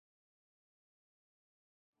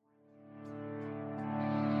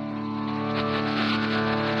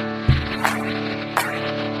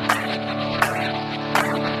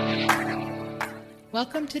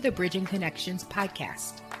Welcome to the Bridging Connections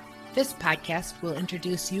podcast. This podcast will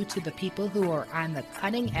introduce you to the people who are on the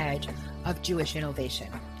cutting edge of Jewish innovation.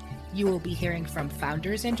 You will be hearing from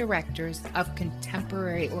founders and directors of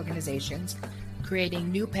contemporary organizations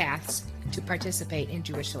creating new paths to participate in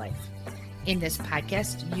Jewish life. In this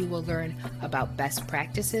podcast, you will learn about best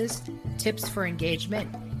practices, tips for engagement,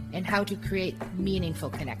 and how to create meaningful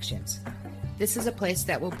connections. This is a place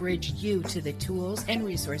that will bridge you to the tools and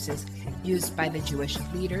resources used by the Jewish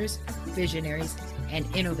leaders, visionaries, and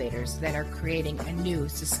innovators that are creating a new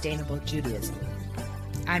sustainable Judaism.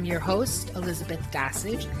 I'm your host, Elizabeth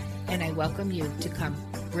Gossage, and I welcome you to come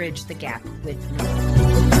bridge the gap with me.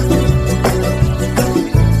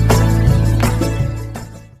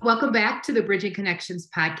 Welcome back to the Bridging Connections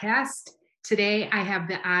podcast. Today, I have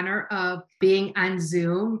the honor of being on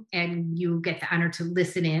Zoom, and you get the honor to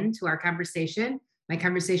listen in to our conversation. My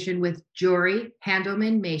conversation with Jory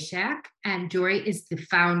Handelman Meshach, and Jory is the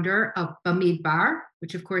founder of Bamidbar,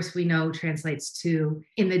 which of course we know translates to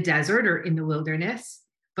in the desert or in the wilderness,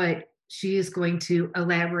 but she is going to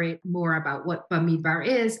elaborate more about what Bamidbar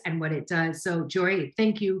is and what it does. So Jory,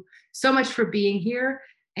 thank you so much for being here.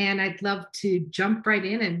 And I'd love to jump right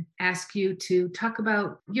in and ask you to talk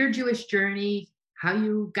about your Jewish journey, how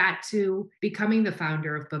you got to becoming the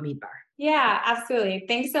founder of Bamidbar. Yeah, absolutely.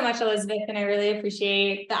 Thanks so much, Elizabeth. And I really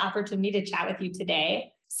appreciate the opportunity to chat with you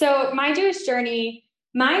today. So my Jewish journey,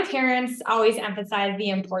 my parents always emphasized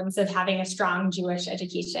the importance of having a strong Jewish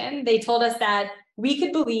education. They told us that we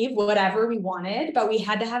could believe whatever we wanted, but we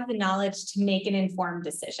had to have the knowledge to make an informed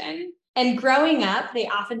decision. And growing up, they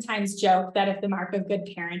oftentimes joke that if the mark of good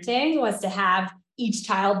parenting was to have each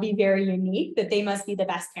child be very unique, that they must be the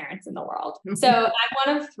best parents in the world. So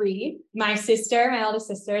I'm one of three. My eldest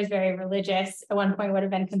sister, is very religious. At one point would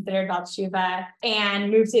have been considered Bal Tshuva,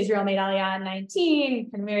 and moved to Israel, made Aliyah at 19,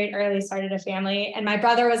 and married early, started a family. And my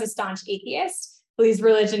brother was a staunch atheist, believes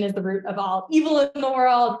religion is the root of all evil in the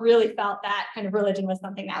world, really felt that kind of religion was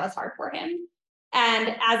something that was hard for him.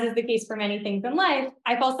 And as is the case for many things in life,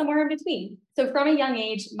 I fall somewhere in between. So from a young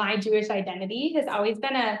age, my Jewish identity has always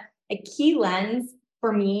been a key lens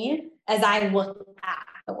for me as I look at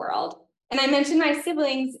the world. And I mentioned my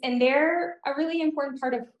siblings, and they're a really important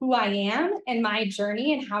part of who I am and my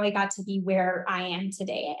journey and how I got to be where I am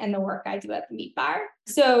today and the work I do at Bamidbar.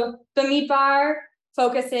 So Bamidbar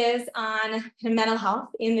focuses on mental health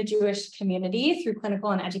in the Jewish community through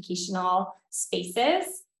clinical and educational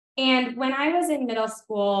spaces. And when I was in middle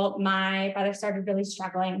school, my brother started really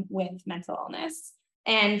struggling with mental illness.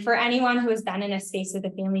 And for anyone who has been in a space with a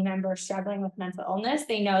family member struggling with mental illness,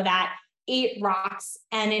 they know that it rocks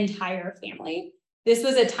an entire family. This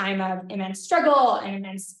was a time of immense struggle and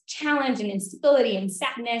immense challenge and instability and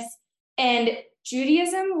sadness. And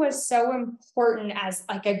Judaism was so important as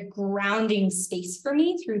like a grounding space for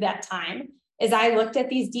me through that time, as I looked at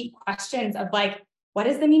these deep questions of like, what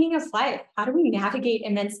is the meaning of life? How do we navigate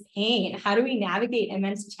immense pain? How do we navigate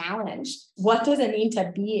immense challenge? What does it mean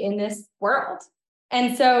to be in this world?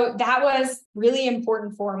 And so that was really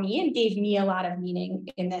important for me and gave me a lot of meaning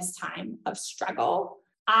in this time of struggle.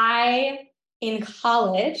 I, in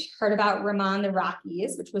college, heard about Ramah on the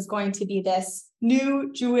Rockies, which was going to be this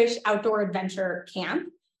new Jewish outdoor adventure camp.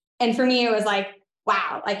 And for me, it was like,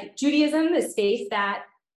 wow, like Judaism, the space that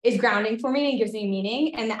is grounding for me and gives me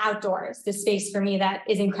meaning, and the outdoors, the space for me that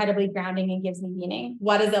is incredibly grounding and gives me meaning.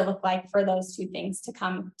 What does it look like for those two things to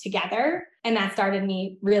come together? And that started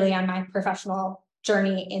me really on my professional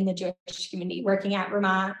journey in the Jewish community, working at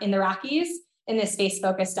Ramah in the Rockies in this space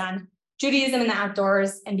focused on Judaism and the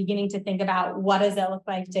outdoors, and beginning to think about what does it look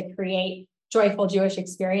like to create joyful Jewish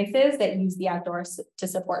experiences that use the outdoors to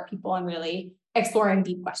support people and really exploring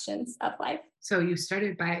deep questions of life. So you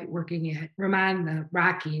started by working at Ramah in the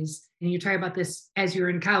Rockies, and you talk about this as you were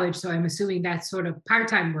in college. So I'm assuming that's sort of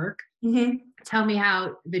part-time work. Mm-hmm. Tell me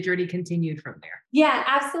how the journey continued from there. Yeah,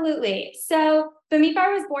 absolutely. So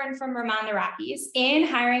Bamidbar was born from Ramah in the Rockies. In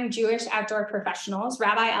hiring Jewish outdoor professionals,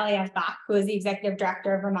 Rabbi Eliav Bach, who is the executive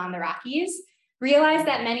director of Ramah in the Rockies, realized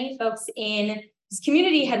that many folks in this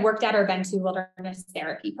community had worked at or been to wilderness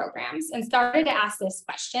therapy programs, and started to ask this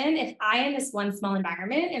question: if I, in this one small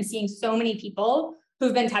environment, am seeing so many people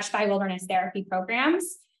who've been touched by wilderness therapy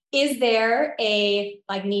programs, is there a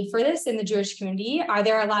need for this in the Jewish community? Are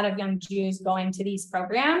there a lot of young Jews going to these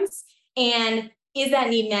programs? And is that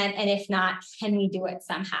need met? And if not, can we do it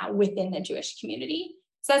somehow within the Jewish community?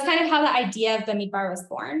 So that's kind of how the idea of Bamidbar was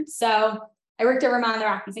born. So I worked at Ramah in the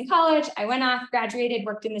Rockies in college. I went off, graduated,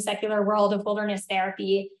 worked in the secular world of wilderness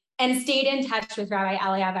therapy, and stayed in touch with Rabbi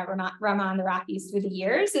Eliav at Ramah in the Rockies through the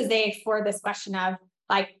years as they explored this question of,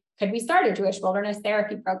 could we start a Jewish wilderness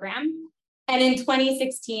therapy program? And in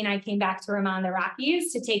 2016, I came back to Ramah in the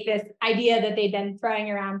Rockies to take this idea that they'd been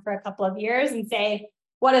throwing around for a couple of years and say,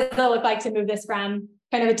 what does it look like to move this from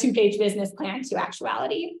kind of a 2-page business plan to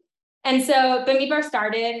actuality? And so Bamidbar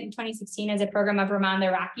started in 2016 as a program of Ramah in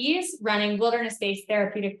the Rockies, running wilderness-based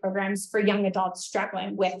therapeutic programs for young adults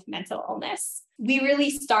struggling with mental illness. We really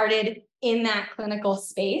started in that clinical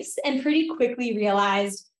space and pretty quickly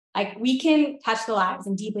realized like we can touch the lives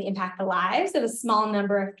and deeply impact the lives of a small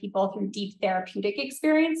number of people through deep therapeutic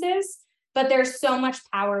experiences. But there's so much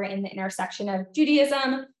power in the intersection of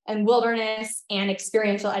Judaism and wilderness and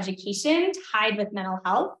experiential education tied with mental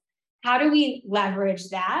health. How do we leverage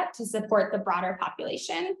that to support the broader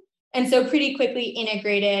population? And so pretty quickly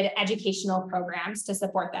integrated educational programs to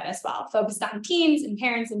support that as well, focused on teens and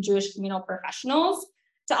parents and Jewish communal professionals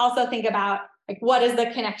to also think about like what is the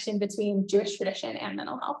connection between Jewish tradition and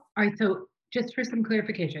mental health. All right, so just for some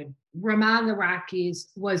clarification, Ramah in the Rockies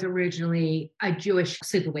was originally a Jewish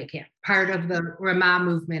sleepaway camp, part of the Ramah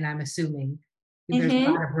movement, I'm assuming. There's a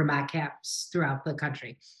lot of Ramah camps throughout the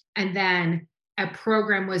country. And then a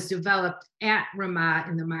program was developed at Ramah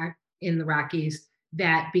in the Rockies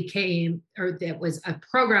that became, or that was a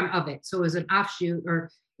program of it. So it was an offshoot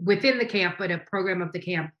or within the camp, but a program of the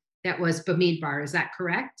camp that was Bamidbar. Is that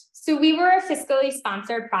correct? So we were a fiscally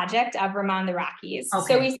sponsored project of Ramah in the Rockies.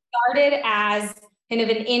 Okay. So we started as kind of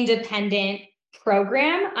an independent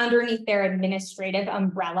program underneath their administrative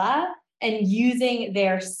umbrella and using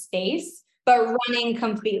their space, but running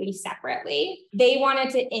completely separately. They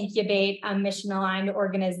wanted to incubate a mission-aligned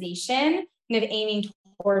organization, kind of aiming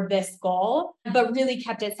toward this goal, but really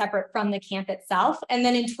kept it separate from the camp itself. And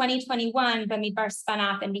then in 2021, Bamidbar spun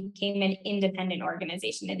off and became an independent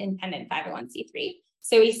organization, an independent 501c3.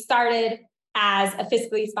 So we started as a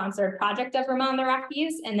fiscally sponsored project of Ramah in the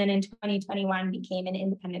Rockies, and then in 2021 became an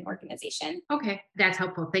independent organization. Okay, that's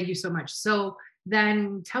helpful. Thank you so much. So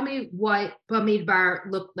then tell me what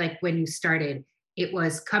Bamidbar looked like when you started. It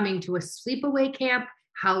was coming to a sleepaway camp.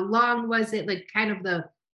 How long was it? Like kind of the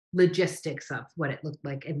logistics of what it looked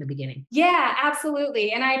like in the beginning. Yeah,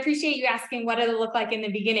 absolutely. And I appreciate you asking what did it look like in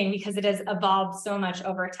the beginning because it has evolved so much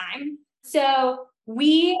over time. So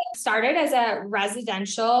we started as a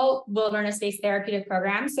residential wilderness-based therapeutic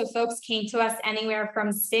program. So folks came to us anywhere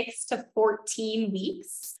from 6 to 14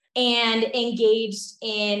 weeks and engaged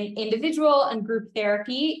in individual and group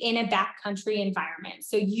therapy in a backcountry environment.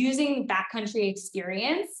 So using backcountry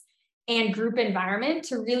experience and group environment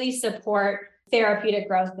to really support therapeutic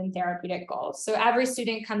growth and therapeutic goals. So every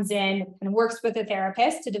student comes in and works with a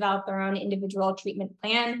therapist to develop their own individual treatment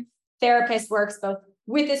plan. Therapist works both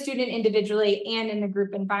with the student individually and in the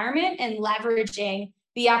group environment and leveraging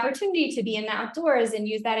the opportunity to be in the outdoors and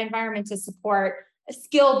use that environment to support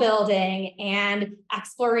skill building and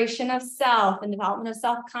exploration of self and development of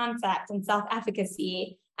self-concept and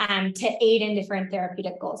self-efficacy to aid in different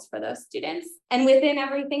therapeutic goals for those students. And within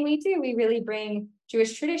everything we do, we really bring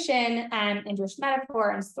Jewish tradition and Jewish metaphor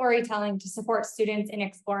and storytelling to support students in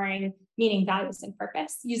exploring meaning, values, and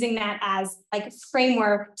purpose, using that as like a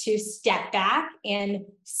framework to step back and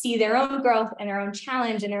see their own growth and their own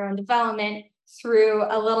challenge and their own development through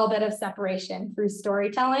a little bit of separation through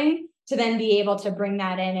storytelling to then be able to bring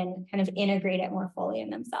that in and kind of integrate it more fully in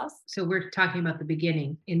themselves. So we're talking about the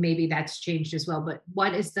beginning, and maybe that's changed as well, but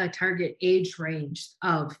what is the target age range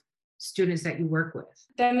of students that you work with?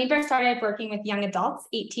 Bamidbar started working with young adults,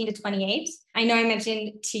 18 to 28. I know I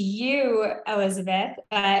mentioned to you, Elizabeth,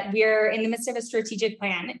 that we're in the midst of a strategic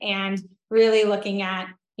plan and really looking at,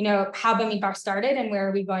 how Bamidbar started and where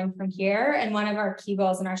are we going from here. And one of our key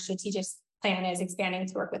goals in our strategic plan is expanding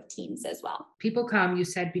to work with teens as well. People come, you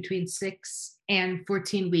said, between 6 and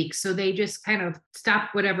 14 weeks. So they just kind of stop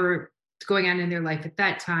whatever is going on in their life at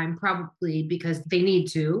that time, probably because they need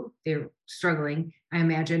to. They're struggling, I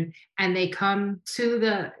imagine, and they come to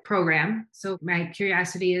the program. So my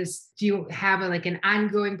curiosity is, do you have an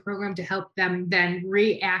ongoing program to help them then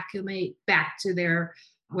reacclimate back to their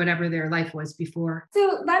whatever their life was before?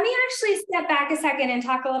 So let me actually step back a second and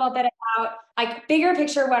talk a little bit about bigger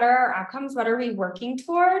picture. What are our outcomes? What are we working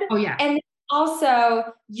toward? Oh, yeah. And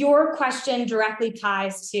also your question directly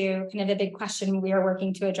ties to kind of the big question we are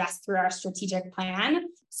working to address through our strategic plan.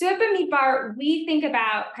 So at Bamidbar, we think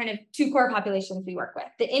about kind of two core populations we work with: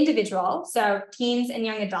 the individual, so teens and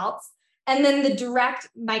young adults, and then the direct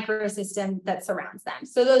microsystem that surrounds them.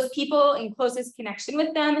 So those people in closest connection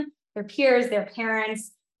with them, their peers, their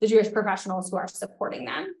parents, the Jewish professionals who are supporting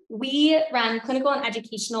them. We run clinical and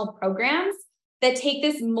educational programs that take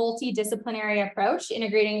this multidisciplinary approach,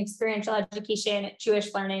 integrating experiential education,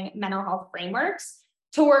 Jewish learning, mental health frameworks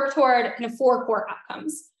to work toward kind of 4 core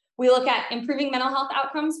outcomes. We look at improving mental health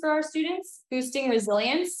outcomes for our students, boosting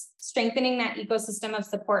resilience, strengthening that ecosystem of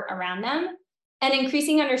support around them, and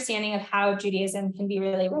increasing understanding of how Judaism can be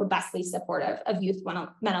really robustly supportive of youth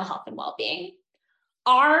mental health and well-being.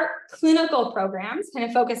 Our clinical programs kind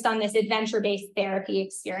of focused on this adventure-based therapy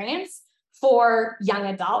experience for young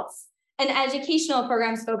adults, and educational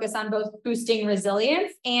programs focus on both boosting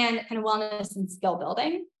resilience and kind of wellness and skill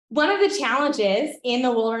building. One of the challenges in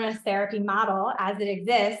the wilderness therapy model as it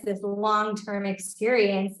exists, this long-term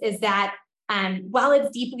experience, is that while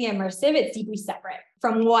it's deeply immersive, it's deeply separate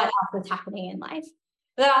from what else is happening in life.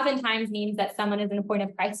 That oftentimes means that someone is in a point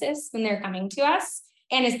of crisis when they're coming to us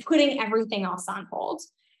and is putting everything else on hold.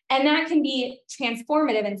 And that can be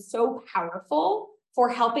transformative and so powerful for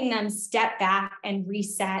helping them step back and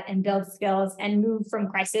reset and build skills and move from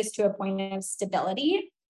crisis to a point of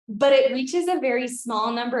stability. But it reaches a very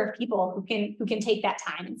small number of people who can take that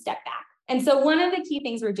time and step back. And so one of the key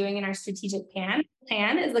things we're doing in our strategic plan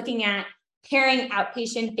is looking at pairing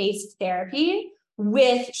outpatient-based therapy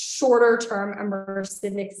with shorter-term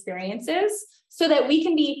immersive experiences so that we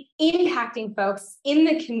can be impacting folks in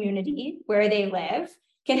the community where they live,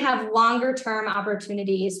 can have longer-term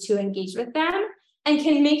opportunities to engage with them, and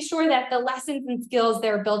can make sure that the lessons and skills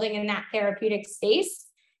they're building in that therapeutic space,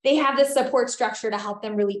 they have the support structure to help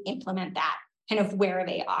them really implement that kind of where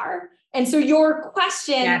they are. And so your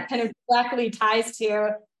question kind of directly ties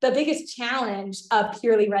to the biggest challenge of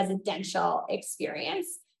purely residential experience.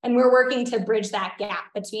 And we're working to bridge that gap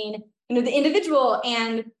between the individual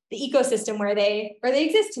and the ecosystem where they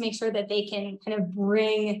exist to make sure that they can kind of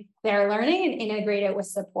bring their learning and integrate it with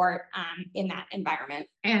support in that environment.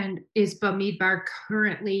 And is Bamidbar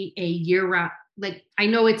currently a year-round? Like, I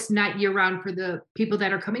know it's not year-round for the people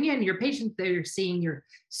that are coming in, your patients that you're seeing, your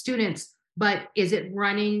students, but is it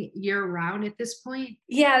running year-round at this point?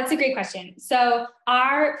 Yeah, that's a great question. So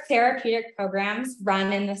our therapeutic programs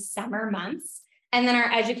run in the summer months, and then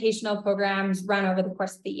our educational programs run over the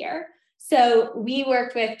course of the year. So we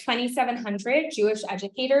worked with 2,700 Jewish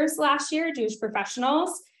educators last year, Jewish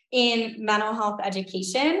professionals in mental health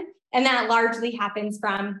education. And that largely happens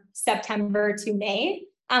from September to May,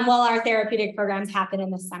 while our therapeutic programs happen in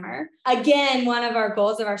the summer. Again, one of our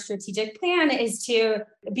goals of our strategic plan is to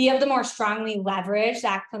be able to more strongly leverage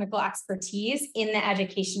that clinical expertise in the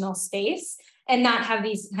educational space and not have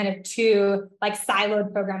these kind of two like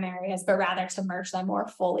siloed program areas, but rather to merge them more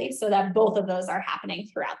fully so that both of those are happening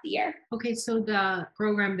throughout the year. Okay, so the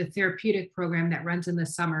therapeutic program that runs in the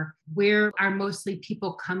summer, where are mostly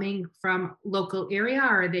people coming from local area,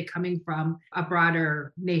 or are they coming from a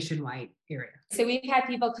broader nationwide area? So we've had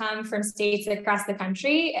people come from states across the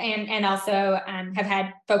country and also have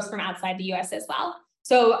had folks from outside the US as well.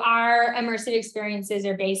 So our immersive experiences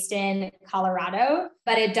are based in Colorado,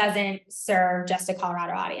 but it doesn't serve just a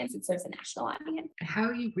Colorado audience. It serves a national audience. How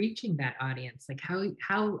are you reaching that audience? Like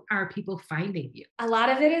how are people finding you? A lot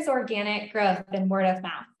of it is organic growth and word of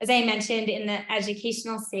mouth. As I mentioned, in the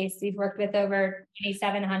educational space, we've worked with over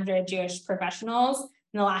 2,700 Jewish professionals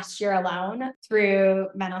in the last year alone through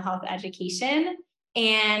mental health education.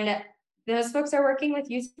 And those folks are working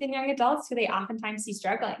with youth and young adults who they oftentimes see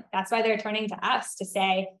struggling. That's why they're turning to us to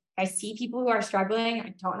say, I see people who are struggling.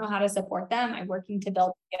 I don't know how to support them. I'm working to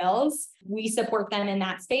build skills. We support them in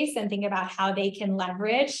that space and think about how they can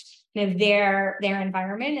leverage their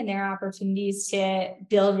environment and their opportunities to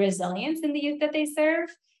build resilience in the youth that they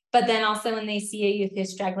serve. But then also when they see a youth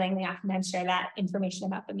who's struggling, they oftentimes share that information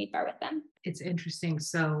about Bamidbar with them. It's interesting.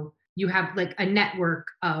 So you have like a network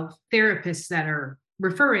of therapists that are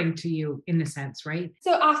referring to you in a sense, right?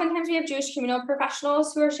 So oftentimes we have Jewish communal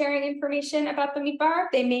professionals who are sharing information about Bamidbar.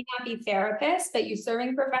 They may not be therapists, but youth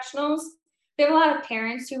serving professionals. We have a lot of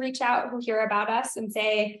parents who reach out, who hear about us and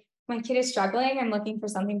say, my kid is struggling. I'm looking for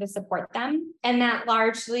something to support them. And that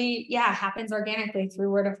largely, happens organically through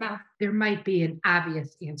word of mouth. There might be an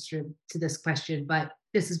obvious answer to this question, but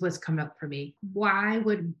this is what's come up for me. Why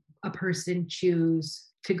would a person choose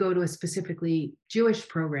to go to a specifically Jewish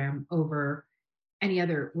program over any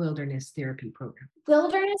other wilderness therapy program?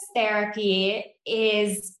 Wilderness therapy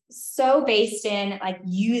is so based in like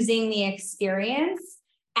using the experience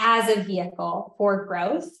as a vehicle for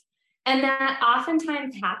growth. And that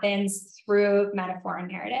oftentimes happens through metaphor and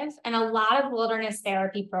narrative. And a lot of wilderness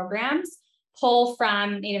therapy programs pull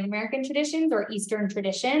from Native American traditions or Eastern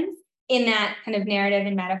traditions in that kind of narrative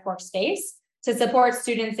and metaphor space to support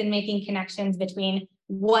students in making connections between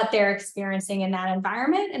what they're experiencing in that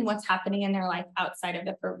environment and what's happening in their life outside of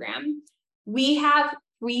the program. We have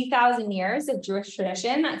 3,000 years of Jewish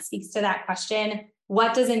tradition that speaks to that question.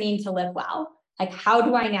 What does it mean to live well? Like, how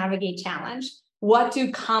do I navigate challenge? what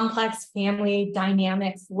do complex family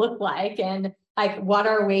dynamics look like? And like, what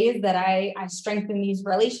are ways that I strengthen these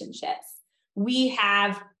relationships? We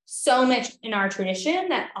have so much in our tradition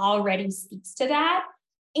that already speaks to that.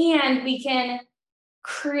 And we can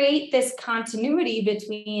create this continuity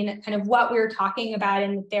between kind of what we're talking about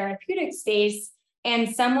in the therapeutic space and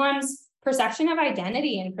someone's perception of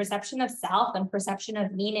identity and perception of self and perception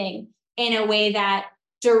of meaning in a way that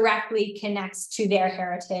directly connects to their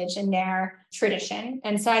heritage and their tradition.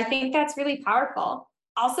 And so I think that's really powerful.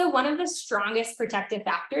 Also, one of the strongest protective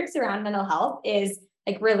factors around mental health is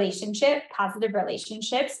like positive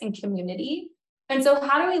relationships and community. And so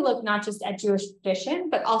how do we look not just at Jewish tradition,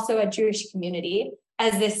 but also at Jewish community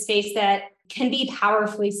as this space that can be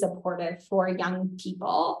powerfully supportive for young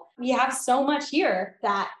people? We have so much here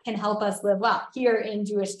that can help us live well here in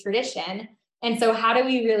Jewish tradition. And so how do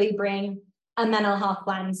we really bring a mental health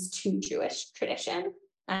lens to Jewish tradition?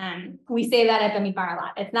 We say that at Bamidbar a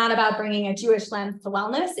lot. It's not about bringing a Jewish lens to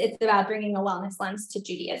wellness. It's about bringing a wellness lens to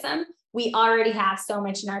Judaism. We already have so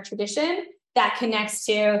much in our tradition that connects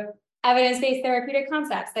to evidence-based therapeutic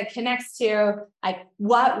concepts, that connects to like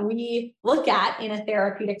what we look at in a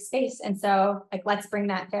therapeutic space. And so like, let's bring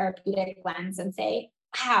that therapeutic lens and say,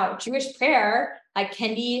 wow, Jewish prayer like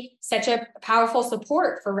can be such a powerful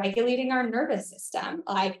support for regulating our nervous system.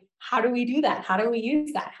 Like, how do we do that? How do we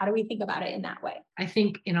use that? How do we think about it in that way? I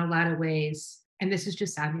think in a lot of ways, and this is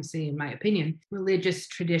just obviously in my opinion, religious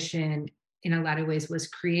tradition in a lot of ways was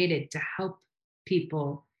created to help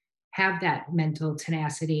people have that mental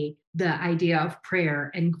tenacity, the idea of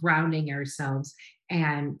prayer and grounding ourselves.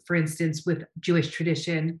 And for instance, with Jewish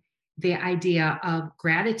tradition, the idea of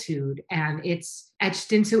gratitude, and it's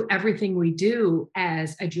etched into everything we do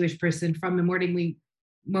as a Jewish person from the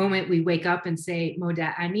moment we wake up and say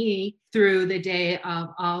Moda Ani through the day of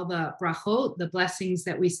all the brachot, the blessings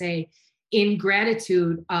that we say in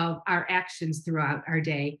gratitude of our actions throughout our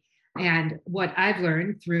day. And what I've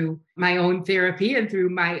learned through my own therapy and through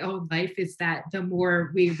my own life is that the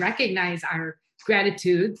more we recognize our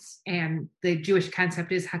gratitudes, and the Jewish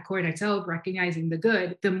concept is Hakor Tov, recognizing the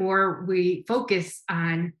good, the more we focus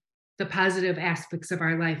on the positive aspects of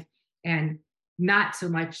our life and not so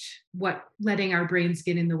much letting our brains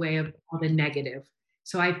get in the way of all the negative.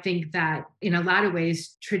 So I think that in a lot of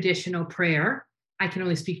ways, traditional prayer, I can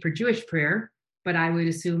only speak for Jewish prayer, but I would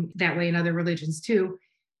assume that way in other religions too,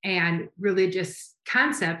 and religious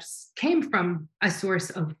concepts came from a source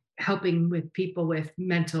of helping with people with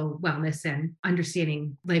mental wellness and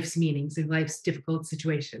understanding life's meanings and life's difficult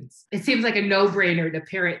situations. It seems like a no-brainer to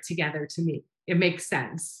pair it together to me. It makes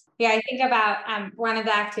sense. Yeah, I think about one of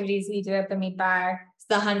the activities we do at Bamidbar is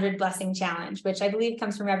the 100 Blessing Challenge, which I believe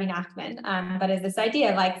comes from Rabbi Nachman, but is this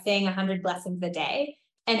idea of like saying 100 blessings a day.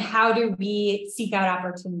 And how do we seek out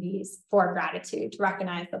opportunities for gratitude, to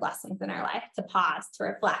recognize the blessings in our life, to pause, to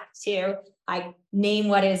reflect, to like name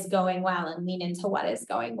what is going well and lean into what is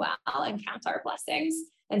going well and count our blessings.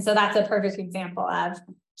 And so that's a perfect example of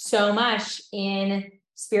so much in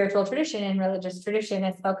spiritual tradition and religious tradition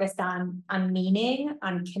is focused on meaning,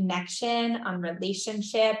 on connection, on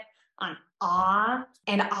relationship, on awe.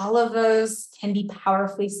 And all of those can be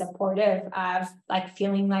powerfully supportive of like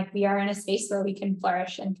feeling like we are in a space where we can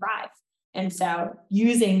flourish and thrive. And so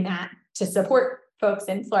using that to support folks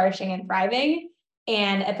in flourishing and thriving.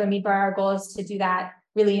 And at Bamidbar, our goal is to do that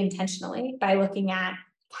really intentionally by looking at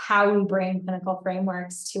how we bring clinical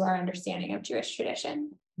frameworks to our understanding of Jewish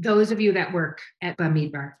tradition. Those of you that work at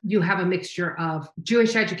Bamidbar, you have a mixture of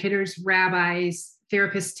Jewish educators, rabbis,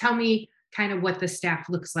 therapists. Tell me kind of what the staff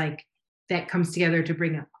looks like that comes together to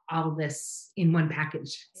bring all of this in one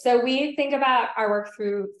package. So we think about our work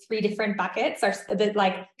through 3 different buckets, the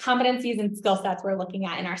like competencies and skill sets we're looking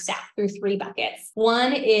at in our staff through 3 buckets.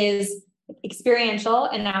 One is experiential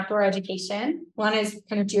and outdoor education. One is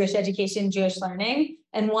kind of Jewish education, Jewish learning,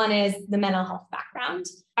 and one is the mental health background.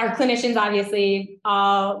 Our clinicians, obviously,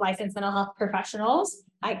 all licensed mental health professionals,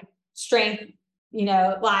 like strength,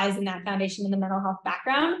 lies in that foundation in the mental health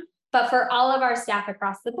background. But for all of our staff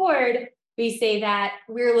across the board, we say that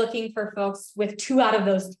we're looking for folks with 2 out of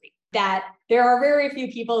those 3, that there are very few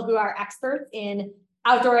people who are experts in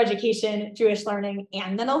outdoor education, Jewish learning,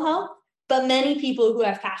 and mental health, but many people who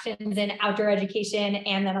have passions in outdoor education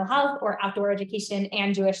and mental health, or outdoor education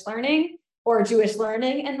and Jewish learning, or Jewish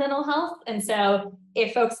learning and mental health. And so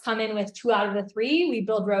if folks come in with 2 out of the 3, we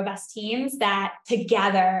build robust teams that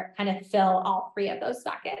together kind of fill all 3 of those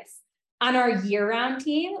buckets. On our year-round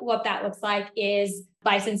team, what that looks like is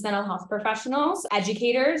licensed mental health professionals,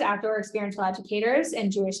 educators, outdoor experiential educators,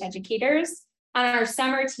 and Jewish educators. On our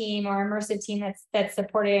summer team or immersive team that's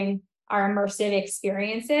supporting our immersive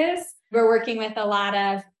experiences, We're working with a lot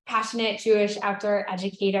of passionate Jewish outdoor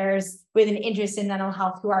educators with an interest in mental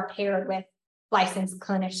health who are paired with licensed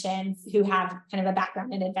clinicians who have kind of a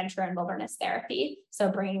background in adventure and wilderness therapy. So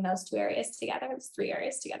bringing those two areas together, those three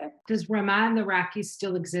areas together. Does Ramah and the Rockies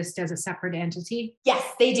still exist as a separate entity? Yes,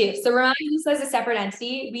 they do. So Ramah exists as a separate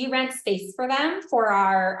entity. We rent space for them for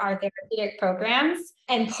our therapeutic programs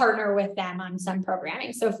and partner with them on some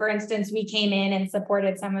programming. So for instance, we came in and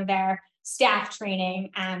supported some of their staff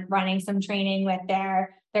training and running some training with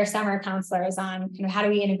their summer counselors on kind of how do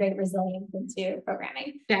we integrate resilience into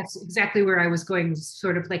programming. That's exactly where I was going,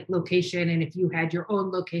 sort of like location. And if you had your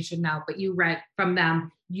own location now, but you rent from them,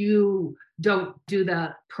 you don't do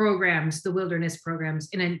the programs, the wilderness programs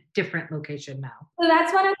in a different location now. So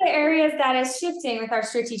that's one of the areas that is shifting with our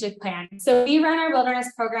strategic plan. So we run our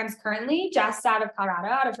wilderness programs currently just out of Colorado,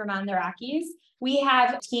 out of Vermont and the Rockies. We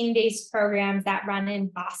have team-based programs that run in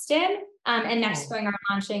Boston. And next spring, are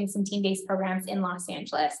launching some team-based programs in Los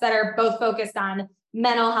Angeles that are both focused on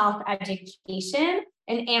mental health education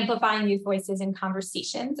and amplifying youth voices and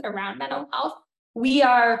conversations around mental health. We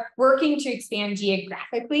are working to expand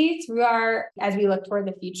geographically as we look toward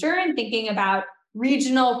the future and thinking about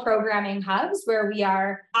regional programming hubs where we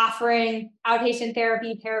are offering outpatient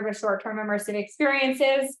therapy paired with short-term immersive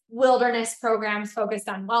experiences, wilderness programs focused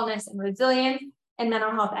on wellness and resilience, and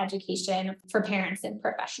mental health education for parents and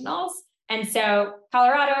professionals. And so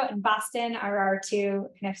Colorado and Boston are our two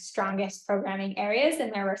kind of strongest programming areas, and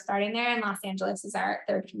where we're starting there. And Los Angeles is our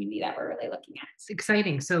third community that we're really looking at. It's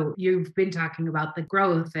exciting. So you've been talking about the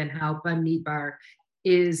growth and how Bamidbar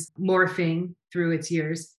is morphing through its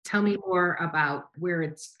years. Tell me more about where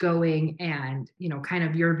it's going and, kind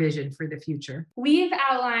of your vision for the future. We've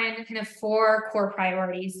outlined kind of 4 core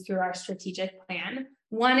priorities through our strategic plan.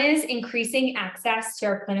 One is increasing access to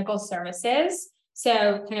our clinical services.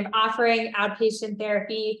 So kind of offering outpatient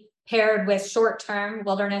therapy paired with short-term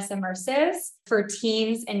wilderness immersives for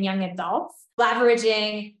teens and young adults,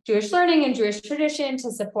 leveraging Jewish learning and Jewish tradition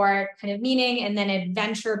to support kind of meaning, and then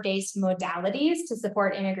adventure-based modalities to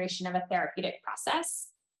support integration of a therapeutic process.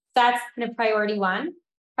 That's kind of priority 1.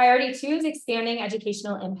 Priority 2 is expanding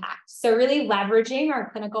educational impact. So really leveraging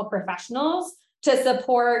our clinical professionals to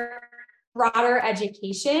support broader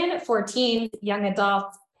education for teens, young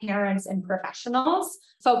adults, parents, and professionals,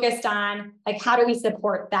 focused on how do we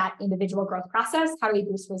support that individual growth process? How do we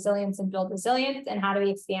boost resilience and build resilience? And how do we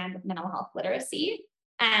expand mental health literacy?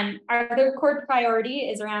 And our third core priority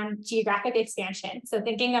is around geographic expansion. So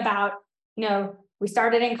thinking about, we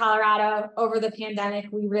started in Colorado over the pandemic,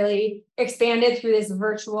 we really expanded through this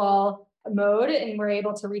virtual mode and we're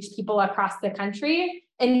able to reach people across the country.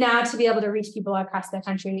 And now to be able to reach people across the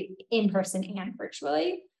country in person and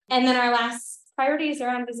virtually. And then our last priorities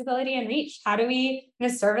around visibility and reach. How do we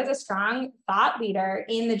serve as a strong thought leader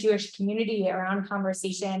in the Jewish community around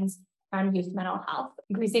conversations around youth mental health,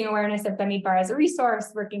 increasing awareness of Bamidbar as a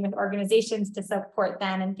resource, working with organizations to support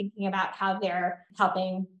them and thinking about how they're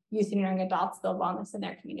helping youth and young adults build wellness in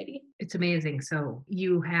their community. It's amazing. So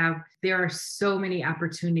there are so many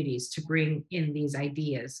opportunities to bring in these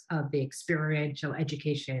ideas of the experiential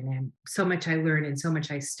education, and so much I learn and so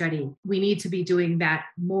much I study. We need to be doing that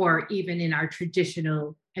more, even in our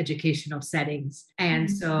traditional educational settings.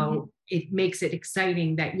 And so it makes it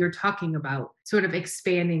exciting that you're talking about sort of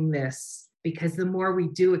expanding this, because the more we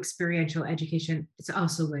do experiential education, it's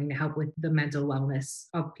also going to help with the mental wellness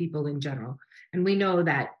of people in general. And we know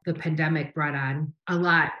that the pandemic brought on a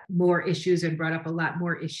lot more issues and brought up a lot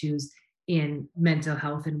more issues in mental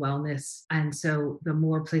health and wellness. And so the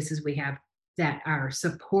more places we have that are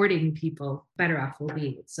supporting people, better off we'll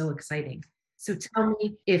be. It's so exciting. So tell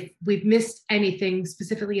me if we've missed anything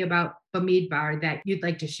specifically about Bamidbar that you'd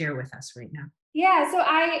like to share with us right now. Yeah, so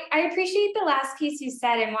I appreciate the last piece you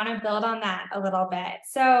said and want to build on that a little bit.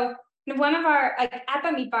 So one of our, at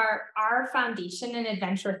Bamidbar, our foundation in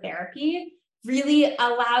adventure therapy really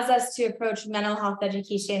allows us to approach mental health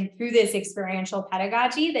education through this experiential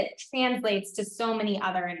pedagogy that translates to so many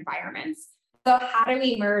other environments. So how do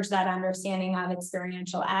we merge that understanding of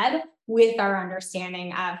experiential ed with our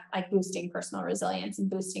understanding of boosting personal resilience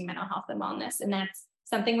and boosting mental health and wellness? And that's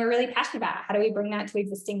something we're really passionate about. How do we bring that to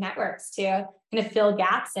existing networks to kind of fill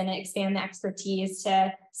gaps and expand the expertise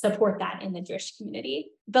to support that in the Jewish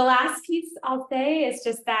community? The last piece I'll say is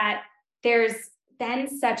just that there's been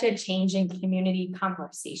such a change in community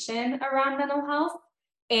conversation around mental health.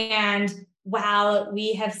 And while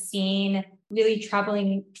we have seen really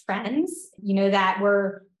troubling trends,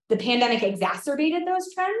 the pandemic exacerbated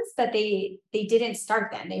those trends, but they didn't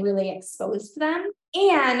start them. They really exposed them.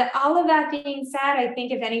 And all of that being said, I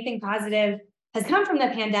think if anything positive has come from the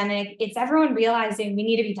pandemic. It's everyone realizing we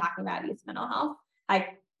need to be talking about youth mental health.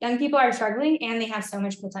 Like young people are struggling and they have so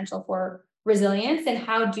much potential for resilience. And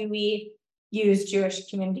how do we use Jewish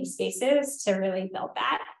community spaces to really build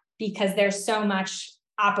that? Because there's so much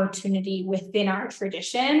opportunity within our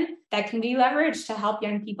tradition that can be leveraged to help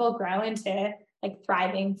young people grow into like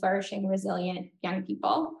thriving, flourishing, resilient young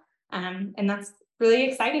people. And that's really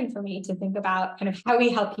exciting for me to think about kind of how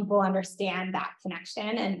we help people understand that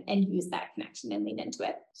connection and use that connection and lean into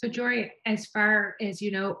it. So Joy, as far as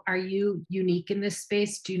you know, are you unique in this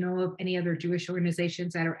space? Do you know of any other Jewish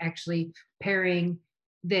organizations that are actually pairing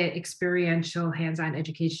the experiential hands-on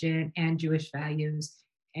education and Jewish values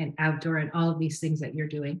and outdoor and all of these things that you're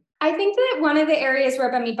doing? I think that one of the areas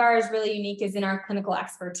where Bamidbar is really unique is in our clinical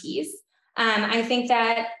expertise. I think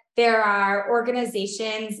that there are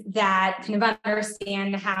organizations that kind of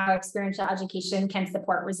understand how experiential education can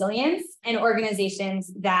support resilience and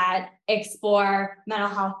organizations that explore mental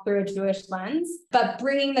health through a Jewish lens, but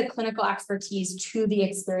bringing the clinical expertise to the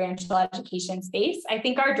experiential education space. I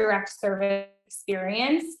think our direct service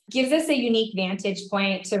experience gives us a unique vantage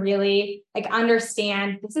point to really like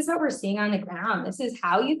understand this is what we're seeing on the ground. This is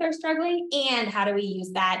how youth are struggling and how do we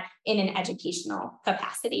use that in an educational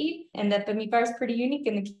capacity. And that Bamidbar is pretty unique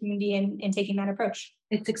in the community in taking that approach.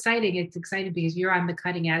 It's exciting. It's exciting because you're on the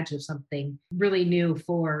cutting edge of something really new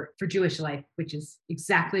for Jewish life, which is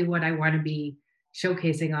exactly what I want to be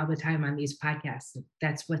showcasing all the time on these podcasts.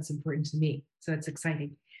 That's what's important to me. So it's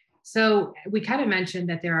exciting. So we kind of mentioned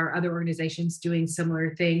that there are other organizations doing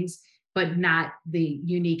similar things, but not the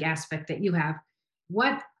unique aspect that you have.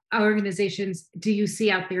 What organizations do you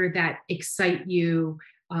see out there that excite you,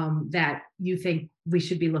 that you think we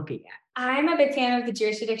should be looking at? I'm a big fan of the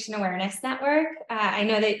Jewish Addiction Awareness Network. I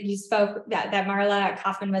know that you spoke, that Marla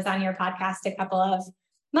Kaufman was on your podcast a couple of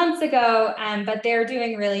months ago, but they're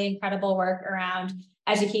doing really incredible work around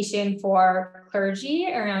education for clergy,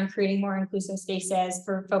 around creating more inclusive spaces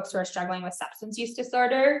for folks who are struggling with substance use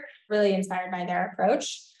disorder. Really inspired by their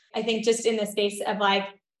approach. I think just in the space of like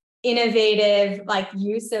innovative like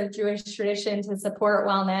use of Jewish tradition to support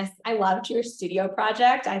wellness, I love Jewish Studio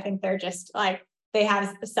Project. I think they're just like, they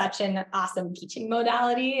have such an awesome teaching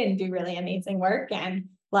modality and do really amazing work, and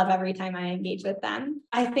love every time I engage with them.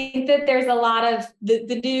 I think that there's a lot of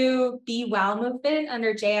the new Be Well movement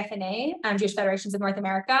under JFNA, Jewish Federations of North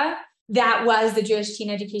America. That was the Jewish Teen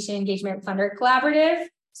Education Engagement Funder Collaborative,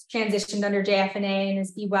 transitioned under JFNA and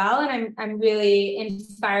is Be Well. And I'm really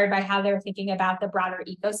inspired by how they're thinking about the broader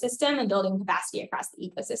ecosystem and building capacity across the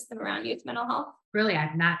ecosystem around youth mental health. Really,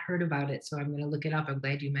 I've not heard about it, so I'm going to look it up. I'm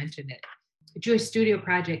glad you mentioned it. Jewish Studio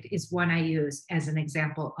Project is one I use as an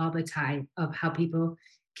example all the time of how people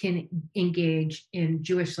can engage in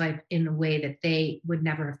Jewish life in a way that they would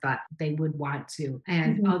never have thought they would want to.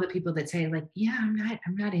 And all the people that say like, yeah,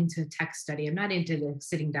 I'm not into text study. I'm not into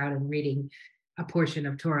sitting down and reading a portion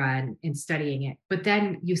of Torah and studying it. But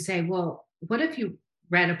then you say, well, what if you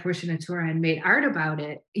read a portion of Torah and made art about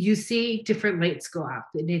it? You see different lights go off.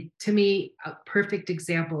 And it, to me, a perfect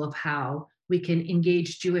example of how we can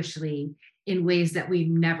engage Jewishly in ways that we've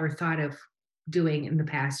never thought of doing in the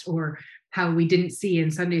past, or how we didn't see in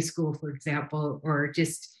Sunday school, for example, or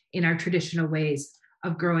just in our traditional ways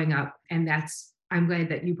of growing up. And I'm glad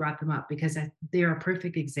that you brought them up because they're a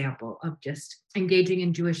perfect example of just engaging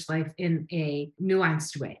in Jewish life in a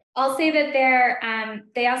nuanced way. I'll say that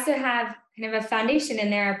they also have kind of a foundation in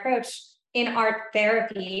their approach in art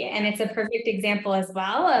therapy. And it's a perfect example as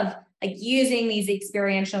well of like using these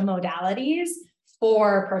experiential modalities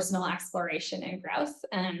for personal exploration and growth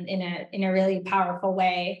in a really powerful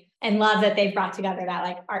way. And love that they've brought together that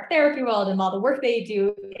like art therapy world, and while the work they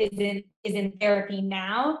do is in therapy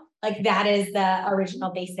now, like that is the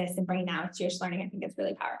original basis, and bringing that with Jewish learning, I think is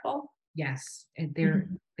really powerful. Yes, and they're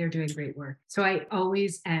doing great work. So I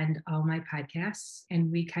always end all my podcasts,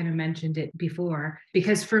 and we kind of mentioned it before,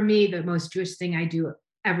 because for me, the most Jewish thing I do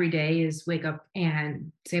every day is wake up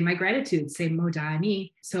and say my gratitude, say Moda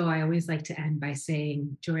Ani. So I always like to end by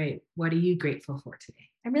saying, Joy, what are you grateful for today?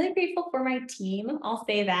 I'm really grateful for my team. I'll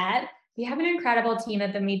say that. We have an incredible team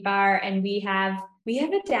at Bamidbar, and we have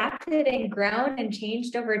adapted and grown and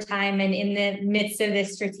changed over time. And in the midst of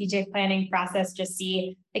this strategic planning process, just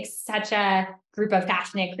see like such a group of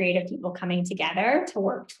passionate, creative people coming together to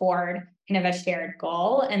work toward kind of a shared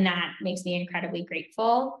goal. And that makes me incredibly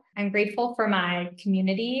grateful. I'm grateful for my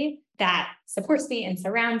community that supports me and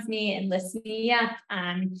surrounds me and lifts me up.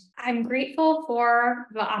 I'm grateful for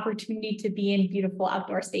the opportunity to be in beautiful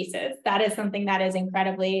outdoor spaces. That is something that is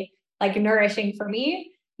incredibly like nourishing for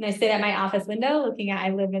me. And I sit at my office window I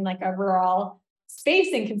live in like a rural space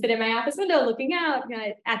and can sit in my office window looking out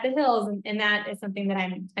at the hills. And that is something that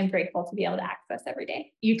I'm grateful to be able to access every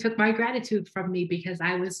day. You took my gratitude from me because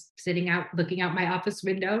I was sitting out, looking out my office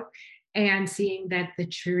window and seeing that the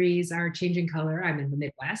trees are changing color. I'm in the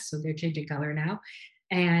Midwest, so they're changing color now.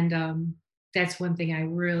 And that's one thing I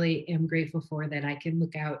really am grateful for, that I can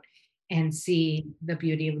look out and see the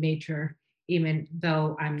beauty of nature, even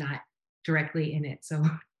though I'm not directly in it. So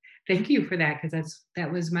thank you for that, because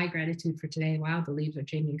that was my gratitude for today. Wow, the leaves are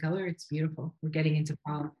changing color. It's beautiful. We're getting into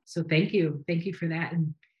fall. So thank you. Thank you for that.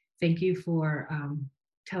 And thank you for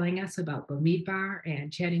telling us about Bamidbar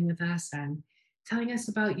and chatting with us and telling us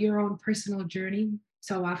about your own personal journey.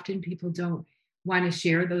 So often people don't want to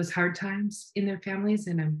share those hard times in their families.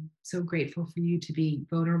 And I'm so grateful for you to be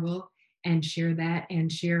vulnerable and share that,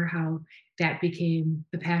 and share how that became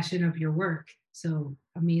the passion of your work. So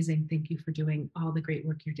amazing. Thank you for doing all the great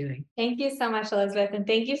work you're doing. Thank you so much, Elizabeth. And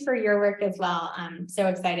thank you for your work as well. I'm so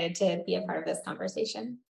excited to be a part of this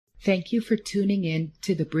conversation. Thank you for tuning in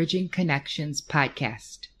to the Bridging Connections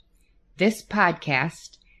podcast. This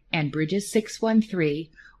podcast and Bridges 613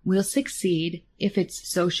 will succeed if its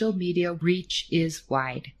social media reach is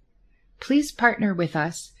wide. Please partner with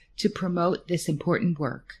us to promote this important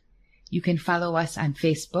work. You can follow us on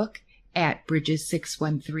Facebook at Bridges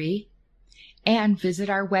 613 and visit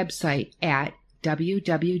our website at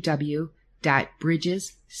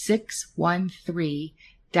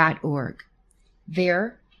www.bridges613.org.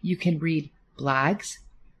 There you can read blogs,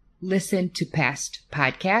 listen to past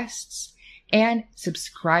podcasts, and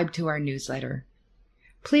subscribe to our newsletter.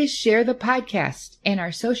 Please share the podcast and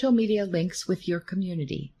our social media links with your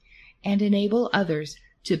community and enable others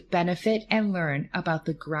to benefit and learn about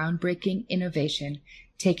the groundbreaking innovation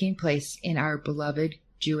taking place in our beloved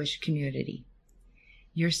Jewish community.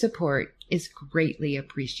 Your support is greatly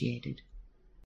appreciated.